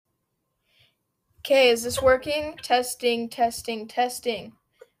Okay, is this working? Testing, testing, testing.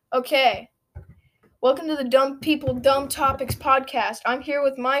 Okay. Welcome to the Dumb People, Dumb Topics podcast. I'm here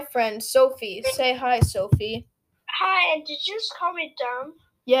with my friend, Sophie. Say hi, Sophie. Hi, and did you just call me dumb?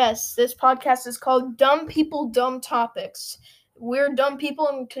 Yes, this podcast is called Dumb People, Dumb Topics. We're dumb people,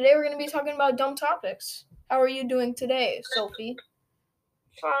 and today we're going to be talking about dumb topics. How are you doing today, Sophie?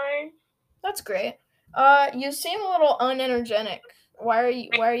 Fine. That's great. You seem a little unenergetic. Why are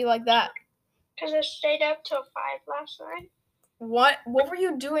you like that? Because I stayed up till 5 last night. What were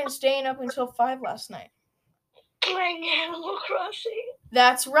you doing staying up until 5 last night? Playing Animal Crossing.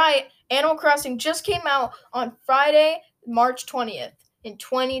 That's right. Animal Crossing just came out on Friday, March 20th in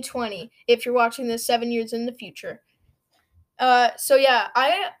 2020, if you're watching this 7 years in the future. So yeah,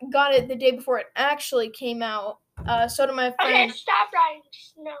 I got it the day before it actually came out. So did my friend. Okay, stop writing.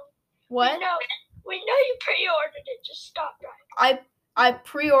 Just no. What? We know you pre-ordered it. Just stop writing. I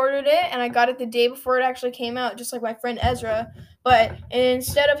pre-ordered it and I got it the day before it actually came out, just like my friend Ezra. But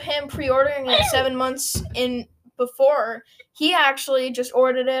instead of him pre-ordering it 7 months before, he actually just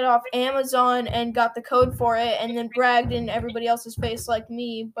ordered it off Amazon and got the code for it and then bragged in everybody else's face like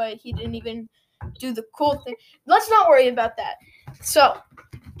me, but he didn't even do the cool thing. Let's not worry about that. So,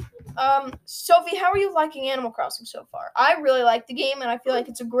 Sophie, how are you liking Animal Crossing so far? I really like the game and I feel like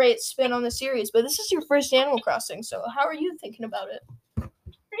it's a great spin on the series, but this is your first Animal Crossing, so how are you thinking about it?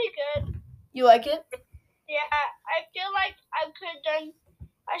 Pretty good. You like it? Yeah, I feel like I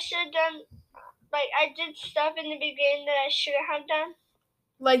should have done, like, I did stuff in the beginning that I shouldn't have done.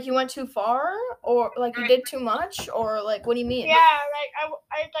 Like you went too far, or like you did too much, or like what do you mean? Yeah,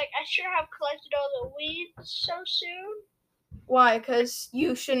 I should have collected all the weeds so soon. Why? Because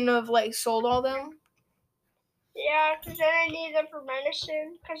you shouldn't have like sold all them? Yeah, because then I need them for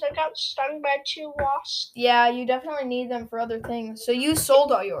medicine, because I got stung by 2 wasps. Yeah, you definitely need them for other things. So you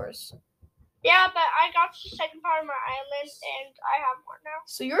sold all yours. Yeah, but I got to the second part of my island, and I have more now.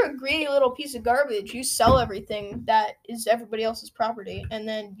 So you're a greedy little piece of garbage. You sell everything that is everybody else's property, and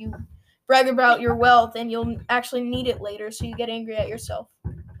then you brag about your wealth, and you'll actually need it later, so you get angry at yourself.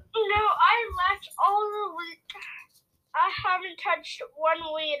 No, I left all the weed. I haven't touched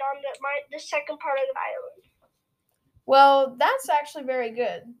one weed on the second part of the island. Well, that's actually very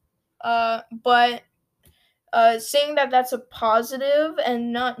good. But saying that that's a positive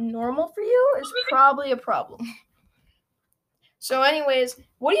and not normal for you is probably a problem. So anyways,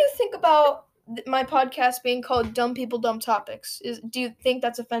 what do you think about my podcast being called Dumb People, Dumb Topics? Do you think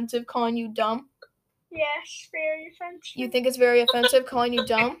that's offensive, calling you dumb? Yes, very offensive. You think it's very offensive calling you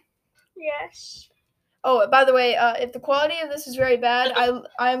dumb? Yes. Oh, by the way, if the quality of this is very bad,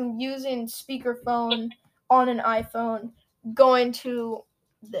 I'm using speakerphone on an iPhone going to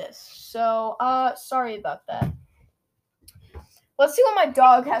this. So, sorry about that. Let's see what my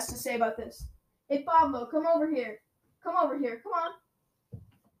dog has to say about this. Hey, Pablo, come over here. Come over here. Come on.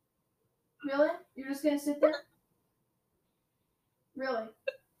 Really? You're just gonna sit there? Really?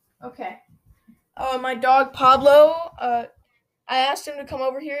 Okay. My dog, Pablo, I asked him to come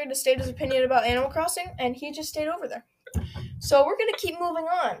over here to state his opinion about Animal Crossing, and he just stayed over there. So we're gonna keep moving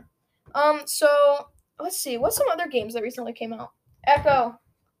on. So let's see. What's some other games that recently came out? Echo.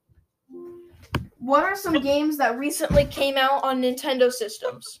 What are some games that recently came out on Nintendo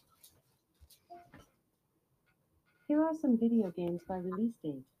systems? Here are some video games by release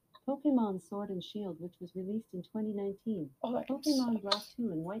date. Pokemon Sword and Shield, which was released in 2019. Pokemon Black 2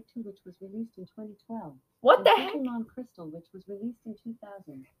 and White 2, which was released in 2012. What the heck? Pokemon Crystal, which was released in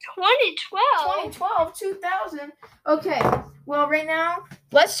 2000. 2012? 2000. Okay. Well, right now,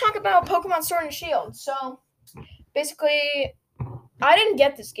 let's talk about Pokemon Sword and Shield. So, basically, I didn't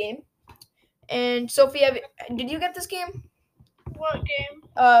get this game. And Sophie, did you get this game? What game?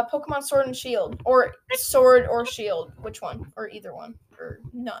 Pokemon Sword and Shield, or Sword or Shield, which one, or either one, or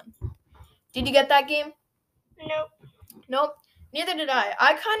none. Did you get that game? Nope. Nope. Neither did I.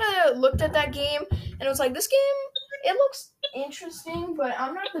 I kind of looked at that game and was like, this game, it looks interesting, but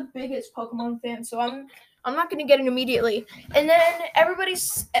I'm not the biggest Pokemon fan, so I'm not going to get it immediately. And then everybody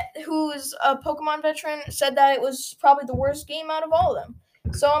who's a Pokemon veteran said that it was probably the worst game out of all of them.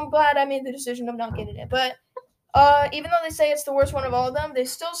 So I'm glad I made the decision of not getting it. But even though they say it's the worst one of all of them, they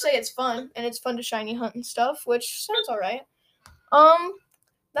still say it's fun, and it's fun to shiny hunt and stuff, which sounds alright.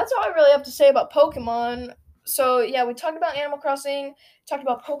 That's all I really have to say about Pokemon. So, yeah, we talked about Animal Crossing, talked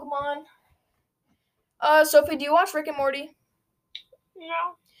about Pokemon. Sophie, do you watch Rick and Morty?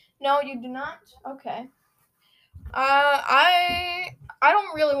 No. No, you do not? Okay. I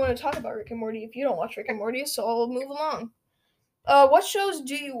don't really want to talk about Rick and Morty if you don't watch Rick and Morty, so I'll move along. What shows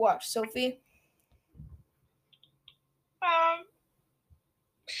do you watch, Sophie?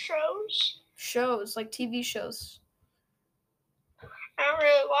 Shows? shows, like TV shows? I don't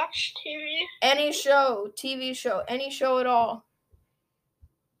really watch TV. Any show, TV show, any show at all.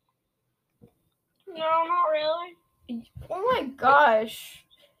 No, not really. Oh my gosh.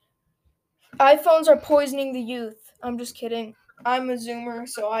 iPhones are poisoning the youth. I'm just kidding. I'm a Zoomer,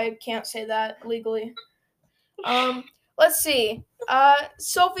 so I can't say that legally. Let's see.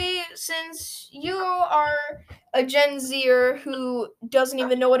 Sophie, since you are a Gen Zer who doesn't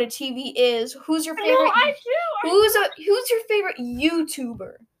even know what a TV is, who's your favorite? No, I do. Who's your favorite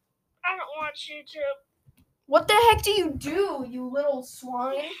YouTuber? I don't watch YouTube. What the heck do, you little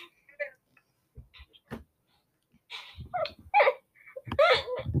swine?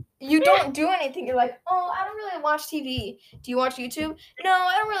 You don't do anything. You're like, oh, I don't really watch TV. Do you watch YouTube? No,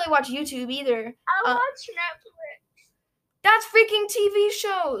 I don't really watch YouTube either. I watch Netflix. That's freaking TV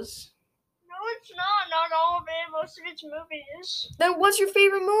shows. No, it's not. Not all of it. Most of it's movies. Then what's your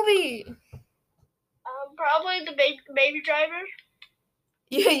favorite movie? Probably the Baby Driver.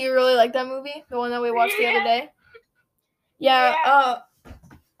 Yeah, you really like that movie? The one that we watched the other day? Yeah.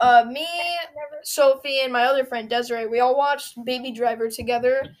 Me, Sophie, and my other friend Desiree, we all watched Baby Driver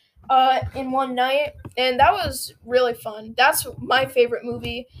together in one night, and that was really fun. That's my favorite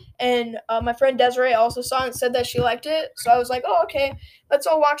movie, and my friend Desiree also saw it and said that she liked it, so I was like, oh, okay, let's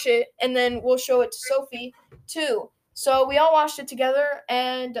all watch it, and then we'll show it to Sophie, too. So we all watched it together,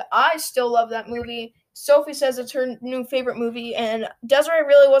 and I still love that movie. Sophie says it's her new favorite movie, and Desiree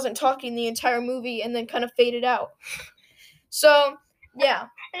really wasn't talking the entire movie and then kind of faded out. So, yeah.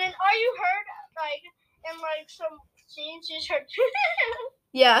 And then all you heard, like, in, like, some scenes, you just heard...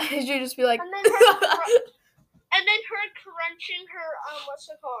 Yeah, you just be like... And then her crunching her, what's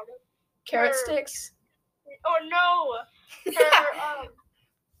it called? Carrot sticks? Oh, no.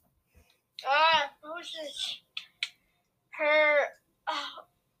 Her, who's this?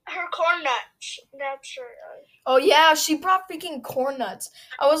 Her corn nuts. That's her. Oh, yeah, she brought freaking corn nuts.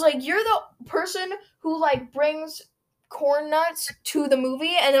 I was like, you're the person who, like, brings corn nuts to the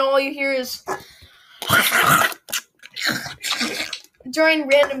movie, and then all you hear is... during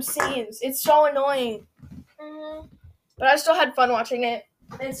random scenes. It's so annoying. Mm-hmm. But I still had fun watching it.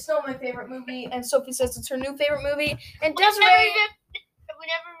 It's still my favorite movie, and Sophie says it's her new favorite movie. And Desiree... We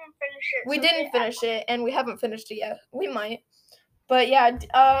never even finished it. We didn't finish it, and we haven't finished it yet. We might. But yeah,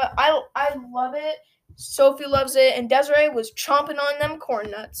 I love it. Sophie loves it, and Desiree was chomping on them corn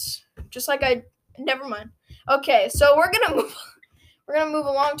nuts. Just like I... Never mind. Okay, so we're gonna move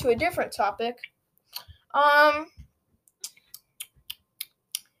along to a different topic. I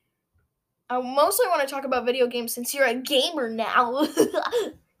mostly want to talk about video games since you're a gamer now.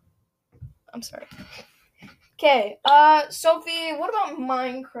 I'm sorry. Okay, Sophie, what about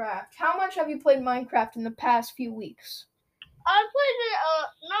Minecraft? How much have you played Minecraft in the past few weeks? I played it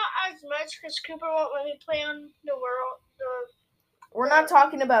not as much because Cooper won't let me play on the world. We're not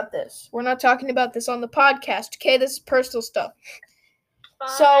talking about this. We're not talking about this on the podcast, okay? This is personal stuff.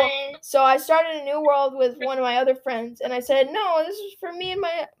 Fine. So I started a new world with one of my other friends, and I said, no, this is for me and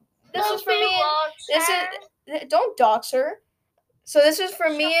my... This is for me and... Don't dox her. So this is for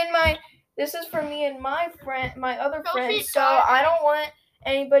me and my... This is for me and my friend, my other friends, so I don't want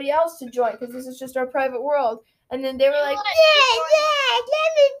anybody else to join, because this is just our private world. And then they were like, yeah,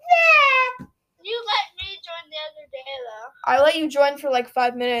 let me back. You let me join the other day, though. I let you join for like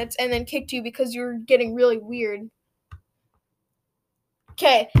 5 minutes and then kicked you because you were getting really weird.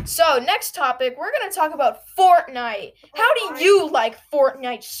 Okay, so next topic, we're going to talk about Fortnite. How do you like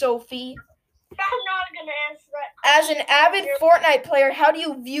Fortnite, Sophie? I'm not going to answer that. As an avid Fortnite player, how do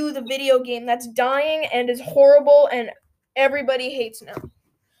you view the video game that's dying and is horrible and everybody hates now?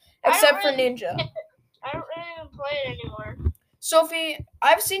 Except for Ninja. I don't really even play it anymore. Sophie,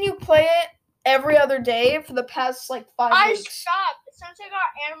 I've seen you play it every other day for the past, 5 weeks. I stopped. Since I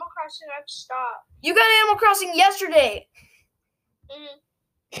got Animal Crossing, I've stopped. You got Animal Crossing yesterday.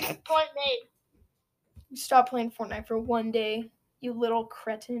 Point made. You stopped playing Fortnite for 1 day, you little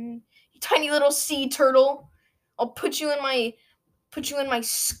cretin. You tiny little sea turtle. I'll put you in my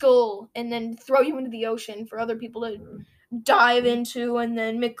skull and then throw you into the ocean for other people to dive into and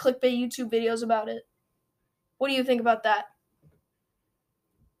then make clickbait YouTube videos about it. What do you think about that?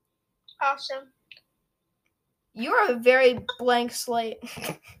 Awesome. You are a very blank slate.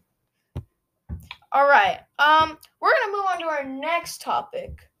 All right. We're gonna move on to our next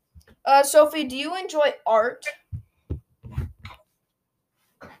topic. Sophie, do you enjoy art?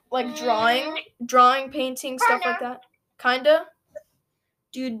 Like drawing, painting, stuff like that? Kinda?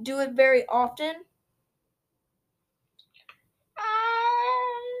 Do you do it very often?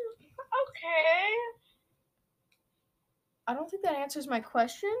 Okay. I don't think that answers my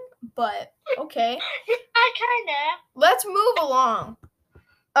question, but okay. I kinda. Let's move along.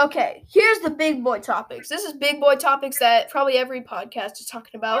 Okay, here's the big boy topics. This is big boy topics that probably every podcast is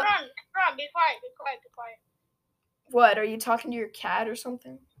talking about. Hold on, be quiet. What, are you talking to your cat or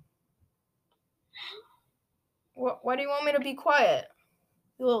something? Why do you want me to be quiet?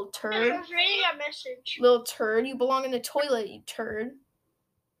 You little turd. I was reading a message. Little turd, you belong in the toilet, you turd.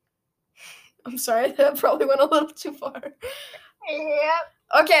 I'm sorry, that probably went a little too far.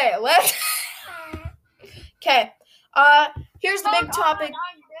 Yep. Okay, Okay, here's the big topic.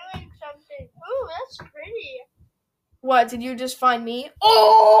 I'm doing something. Ooh, that's pretty. What, did you just find me?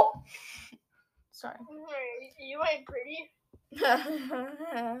 Oh! Sorry. You ain't pretty.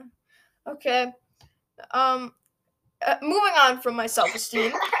 Okay. Moving on from my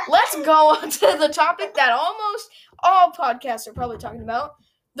self-esteem, let's go on to the topic that almost all podcasts are probably talking about,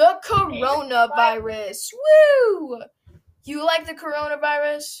 the coronavirus. Woo! You like the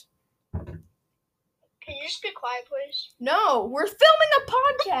coronavirus? Can you just be quiet, please? No, we're filming a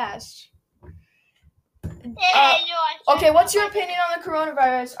podcast. You Okay, what's your opinion on the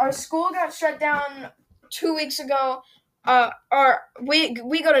coronavirus? Our school got shut down 2 weeks ago.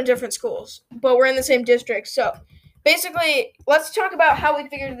 We go to different schools, but we're in the same district. So basically, let's talk about how we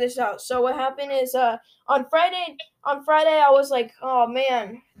figured this out. So what happened is on Friday I was like, oh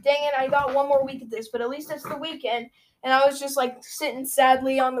man, dang it, I got one more week of this, but at least it's the weekend. And I was just like sitting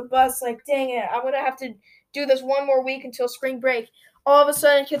sadly on the bus like, dang it, I'm going to have to do this one more week until spring break. All of a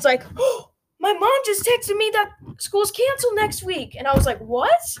sudden, kid's like, oh, my mom just texted me that school's canceled next week. And I was like, what?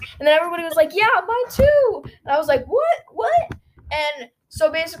 And then everybody was like, yeah, mine too. And I was like, what? And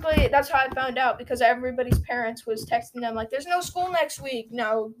so basically, that's how I found out, because everybody's parents was texting them like, there's no school next week.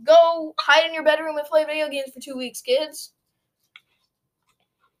 Now go hide in your bedroom and play video games for 2 weeks, kids.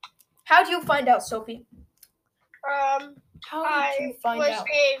 How'd you find out, Sophie? How did you find out? I was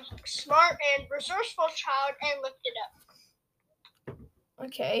a smart and resourceful child and looked it up.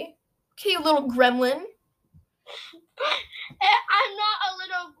 Okay, you little gremlin. I'm not a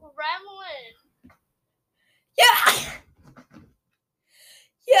little gremlin.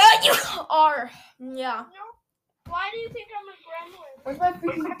 Yeah, you are. Yeah. No. Why do you think I'm a gremlin? Where's my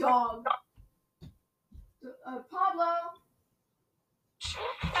freaking dog? Pablo.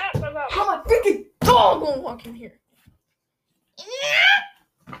 Oh, my freaking dog won't walk in here.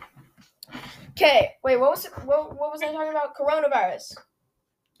 Okay, wait, what was I talking about? Coronavirus.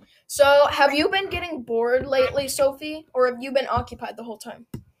 So, have you been getting bored lately, Sophie? Or have you been occupied the whole time?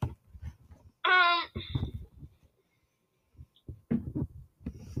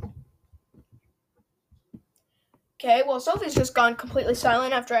 Okay, well, Sophie's just gone completely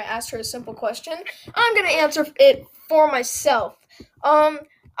silent after I asked her a simple question. I'm going to answer it for myself. I've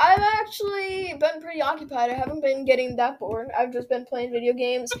actually been pretty occupied. I haven't been getting that bored. I've just been playing video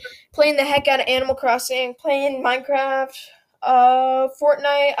games, playing the heck out of Animal Crossing, playing Minecraft,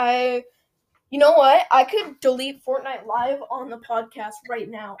 Fortnite. You know what? I could delete Fortnite live on the podcast right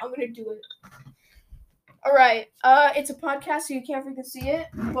now. I'm going to do it. All right. It's a podcast, so you can't freaking see it,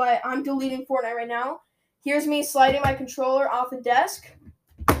 but I'm deleting Fortnite right now. Here's me sliding my controller off the desk.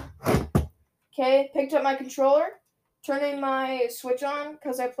 Okay, picked up my controller, turning my Switch on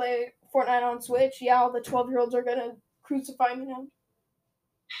because I play Fortnite on Switch. Yeah, all the 12-year-olds are going to crucify me now.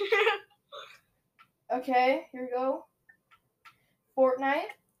 Okay, here we go. Fortnite,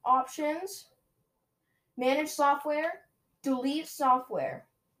 options, manage software, delete software,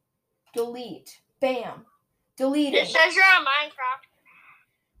 delete, bam, deleting. It says you're on Minecraft.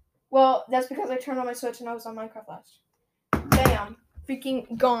 Well, that's because I turned on my Switch and I was on Minecraft last. Bam.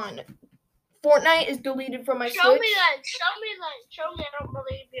 Freaking gone. Fortnite is deleted from my Switch. Show me that. I don't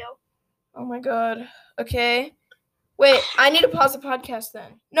believe you. Oh my god. Okay. Wait, I need to pause the podcast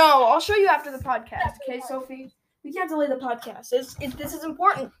then. No, I'll show you after the podcast. Okay, Sophie? We can't delay the podcast. This is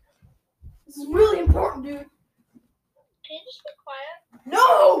important. This is really important, dude. Can you just be quiet?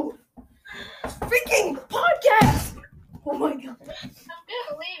 No! Freaking podcast! Oh my god. I'm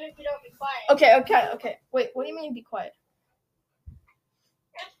gonna leave if you don't be quiet. Okay. Wait, what do you mean be quiet?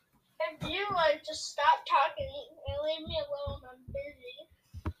 If you just stop talking and leave me alone, I'm busy.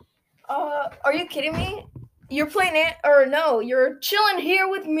 Are you kidding me? You're playing it, or no, you're chilling here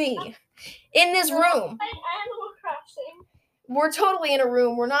with me. In this room. I'm playing Animal Crossing. We're totally in a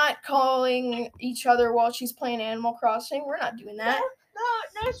room. We're not calling each other while she's playing Animal Crossing. We're not doing that.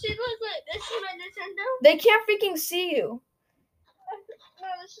 No, see, look, this is my Nintendo. They can't freaking see you. No,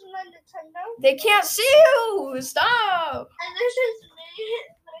 this is my Nintendo. They can't see you. Stop. And this is me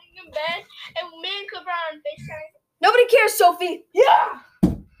laying in bed, and me and Cooper are on FaceTime. Nobody cares, Sophie. Yeah.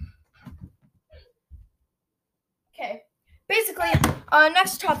 Okay. basically,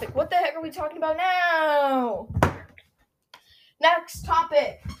 next topic. What the heck are we talking about now? Next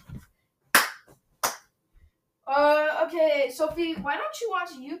topic. Okay, Sophie, why don't you watch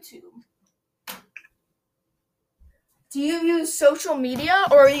YouTube? Do you use social media,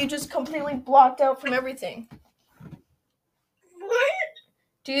 or are you just completely blocked out from everything? What?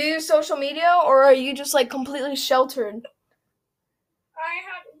 Do you use social media, or are you just like completely sheltered? I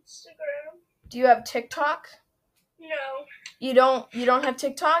have Instagram. Do you have TikTok? No. You don't have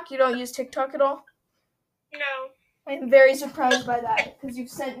TikTok? You don't use TikTok at all? No. I'm very surprised by that because you've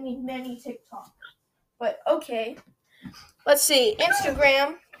sent me many TikToks. But okay. Let's see.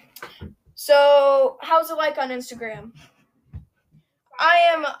 Instagram. So, how's it like on Instagram?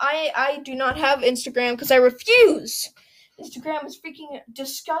 I do not have Instagram because I refuse. Instagram is freaking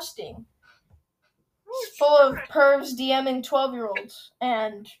disgusting. It's full of pervs DMing 12-year-olds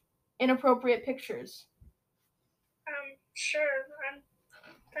and inappropriate pictures. Sure.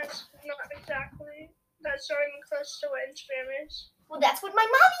 That's not exactly. That's not even close to what Instagram is. Well, that's what my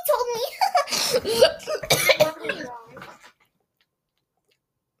mommy told me.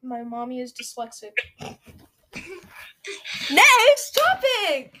 My mommy is dyslexic. Next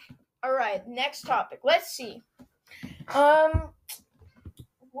topic! Alright, next topic. Let's see. What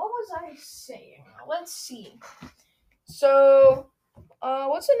was I saying? Let's see. So,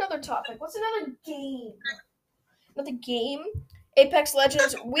 what's another topic? What's another game? Another game? Apex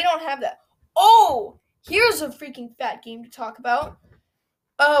Legends. We don't have that. Oh! Here's a freaking fat game to talk about.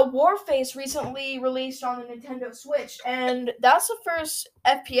 Warface recently released on the Nintendo Switch, and that's the first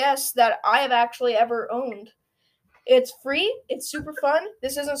FPS that I have actually ever owned. It's free. It's super fun.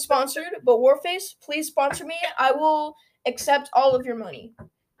 This isn't sponsored, but Warface, please sponsor me. I will accept all of your money.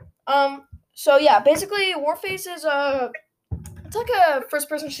 So yeah, basically Warface is it's like a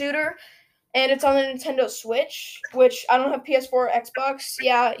first-person shooter, and it's on the Nintendo Switch, which I don't have PS4 or Xbox.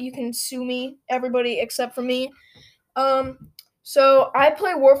 Yeah, you can sue me, everybody except for me. So I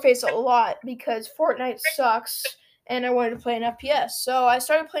play Warface a lot because Fortnite sucks, and I wanted to play an FPS. So I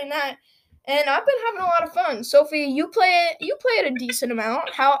started playing that, and I've been having a lot of fun. Sophie, you play it a decent amount.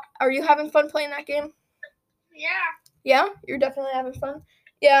 How are you having fun playing that game? Yeah. Yeah, you're definitely having fun.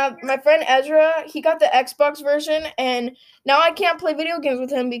 Yeah, my friend Ezra, he got the Xbox version, and now I can't play video games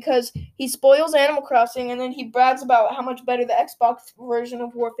with him because he spoils Animal Crossing, and then he brags about how much better the Xbox version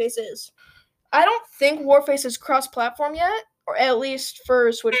of Warface is. I don't think Warface is cross-platform yet, or at least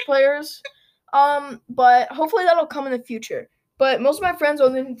for Switch players. But hopefully that'll come in the future. But most of my friends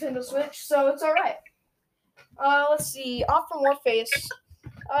own the Nintendo Switch, so it's alright. Let's see. Off from Warface.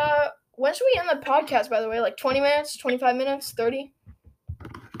 When should we end the podcast, by the way? Like 20 minutes, 25 minutes, 30?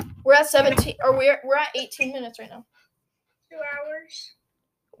 We're at 17, or we're at 18 minutes right now. 2 hours.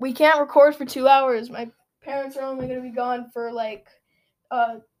 We can't record for 2 hours. My parents are only going to be gone for like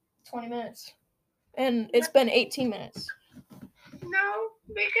 20 minutes. And it's been 18 minutes. No,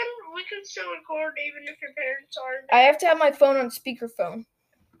 we can still record even if your parents aren't. I have to have my phone on speakerphone.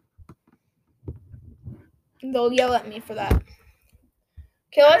 They'll yell at me for that.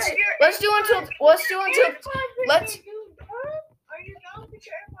 Okay, let's do until Are you done with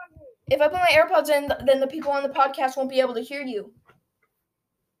your AirPods in? if I put my AirPods in, then the people on the podcast won't be able to hear you.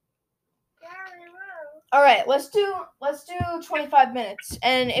 Yeah, they will. All right, let's do 25 minutes.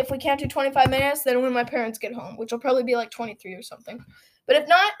 And if we can't do 25 minutes, then when my parents get home, which will probably be like 23 or something. But if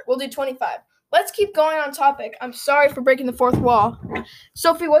not, we'll do 25. Let's keep going on topic. I'm sorry for breaking the fourth wall.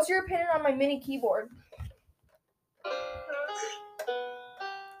 Sophie, what's your opinion on my mini keyboard?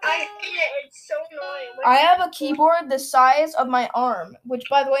 I hate it. It's so annoying. I have a keyboard the size of my arm, which,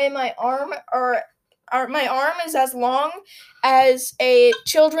 by the way, my arm is as long as a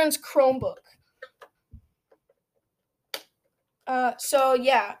children's Chromebook. So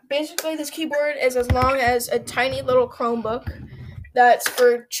yeah, basically this keyboard is as long as a tiny little Chromebook that's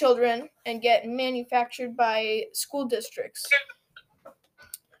for children and get manufactured by school districts.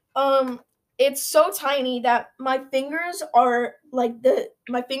 It's so tiny that my fingers are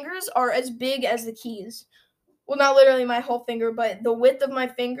as big as the keys. Well, not literally my whole finger, but the width of my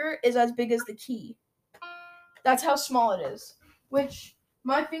finger is as big as the key. That's how small it is. Which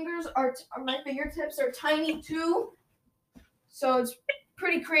my fingertips are tiny too. So it's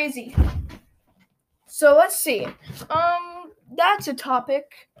pretty crazy. So let's see. That's a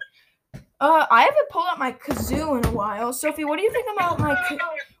topic. I haven't pulled out my kazoo in a while. Sophie, what do you think about my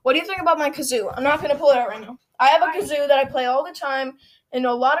kazoo? I'm not gonna pull it out right now. I have a kazoo that I play all the time, and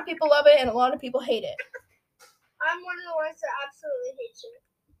a lot of people love it, and a lot of people hate it. I'm one of the ones that absolutely hates it.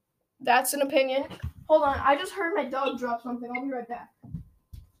 That's an opinion. Hold on, I just heard my dog drop something. I'll be right back. What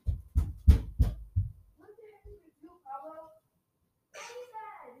the heck is kazoo, Pablo?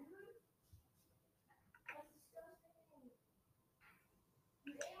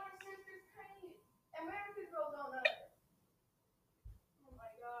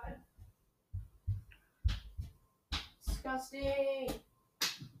 disgusting.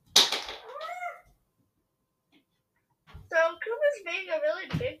 So Cooper's being a really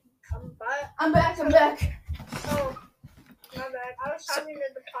big butt. I'm back. Oh, my bad. I was talking to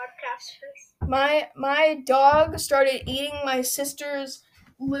the podcasters. My dog started eating my sister's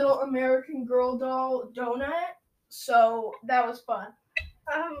little American Girl doll donut, so that was fun.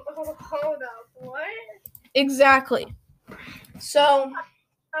 Hold up. What? Exactly. So,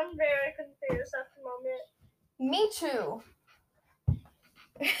 I'm very confused at the moment. me too.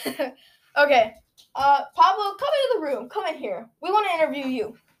 Okay. Pablo, come into the room. Come in here. We want to interview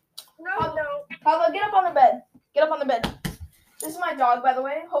you. No, Pablo, Pablo, get up on the bed. Get up on the bed. This is my dog, by the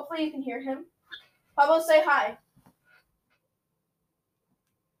way. Hopefully you can hear him. Pablo, say hi.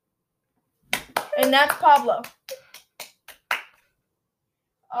 And that's Pablo.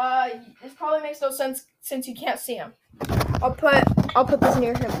 This probably makes no sense since you can't see him. I'll put this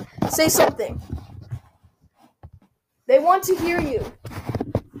near him. Say something. They want to hear you.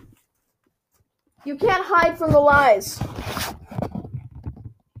 You can't hide from the lies.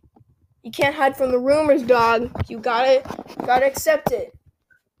 You can't hide from the rumors, dog. You gotta accept it.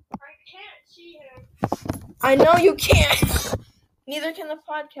 I can't see him. I know you can't. Neither can the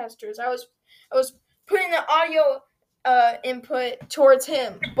podcasters. I was putting the audio input towards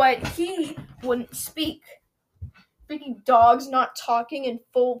him, but he wouldn't speak. Freaking dogs not talking in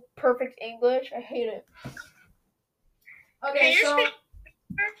full perfect English. I hate it. Okay, so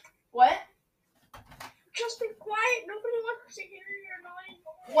what? Just be quiet. Nobody wants to hear your annoying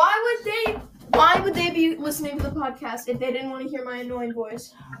voice. Why would they be listening to the podcast if they didn't want to hear my annoying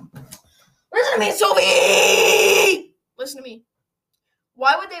voice? Listen to me, Sophie! Listen to me.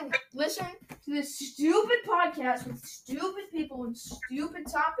 Why would they listen to this stupid podcast with stupid people and stupid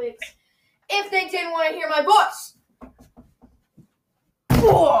topics if they didn't want to hear my voice?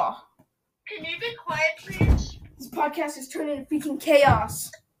 Oh, Can you be quiet, please? this podcast is turning into freaking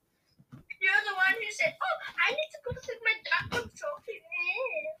chaos. You're the one who said, "Oh, I need to go take my dog with Sophie."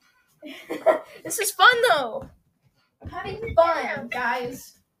 This is fun, though. I'm having fun,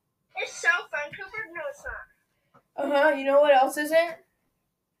 guys. It's so fun, Cooper. No, it's not. You know what else isn't?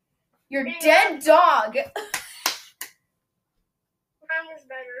 Your dead dog. Mine was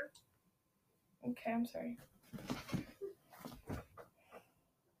better. Okay, I'm sorry.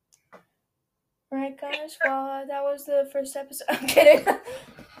 Alright, guys, well, that was the first episode. I'm kidding. Cooper,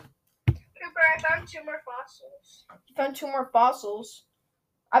 I found 2 more fossils. You found 2 more fossils.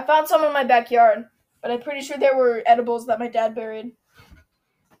 I found some in my backyard, but I'm pretty sure there were edibles that my dad buried.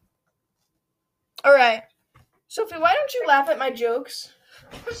 Alright. Sophie, why don't you laugh at my jokes?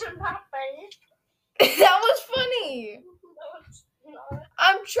 Those are not funny. That was funny. No, it's not.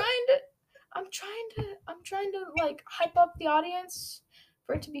 I'm trying to like hype up the audience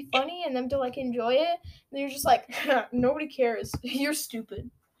for it to be funny and them to like enjoy it. And you're just like, nobody cares. You're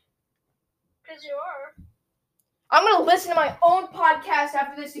stupid. Because you are. I'm gonna listen to my own podcast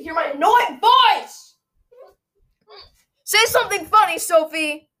after this to hear my annoying voice. Say something funny,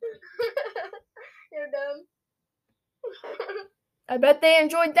 Sophie. You're dumb. I bet they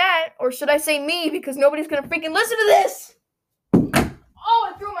enjoyed that, or should I say me, because nobody's gonna freaking listen to this. Oh,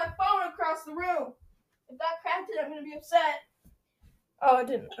 I threw my phone across the room. If that cracked it, I'm gonna be upset. Oh, it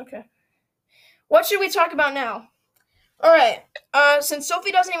didn't. Okay. What should we talk about now? All right. Since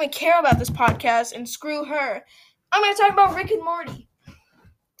Sophie doesn't even care about this podcast, and screw her, I'm gonna talk about Rick and Morty.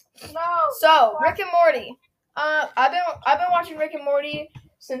 No. So, Rick and Morty. I've been watching Rick and Morty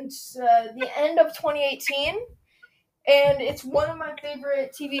since the end of 2018, and it's one of my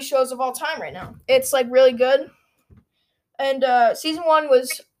favorite TV shows of all time right now. It's like really good. And season 1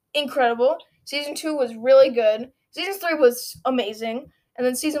 was incredible. Season 2 was really good. Season 3 was amazing. And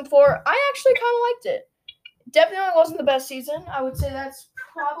then season 4, I actually kind of liked it. Definitely wasn't the best season. I would say that's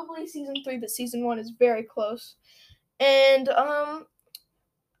probably season 3, but season 1 is very close. And I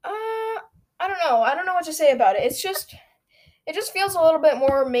don't know. I don't know what to say about it. It just feels a little bit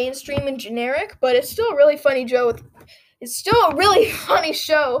more mainstream and generic, but it's still a really funny show. It's still a really funny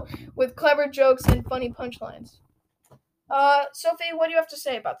show with clever jokes and funny punchlines. Sophie, what do you have to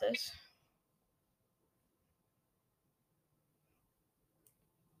say about this?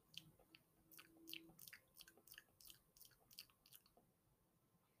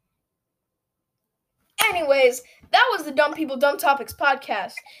 Anyways, that was the Dumb People, Dumb Topics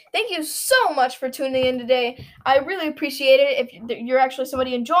podcast. Thank you so much for tuning in today. I really appreciate it if you're actually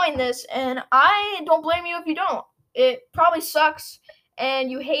somebody enjoying this, and I don't blame you if you don't. It probably sucks,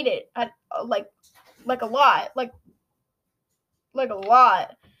 and you hate it, like a lot. Like a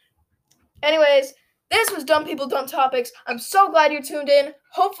lot. Anyways, this was Dumb People, Dumb Topics. I'm so glad you tuned in.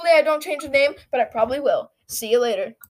 Hopefully I don't change the name, but I probably will. See you later.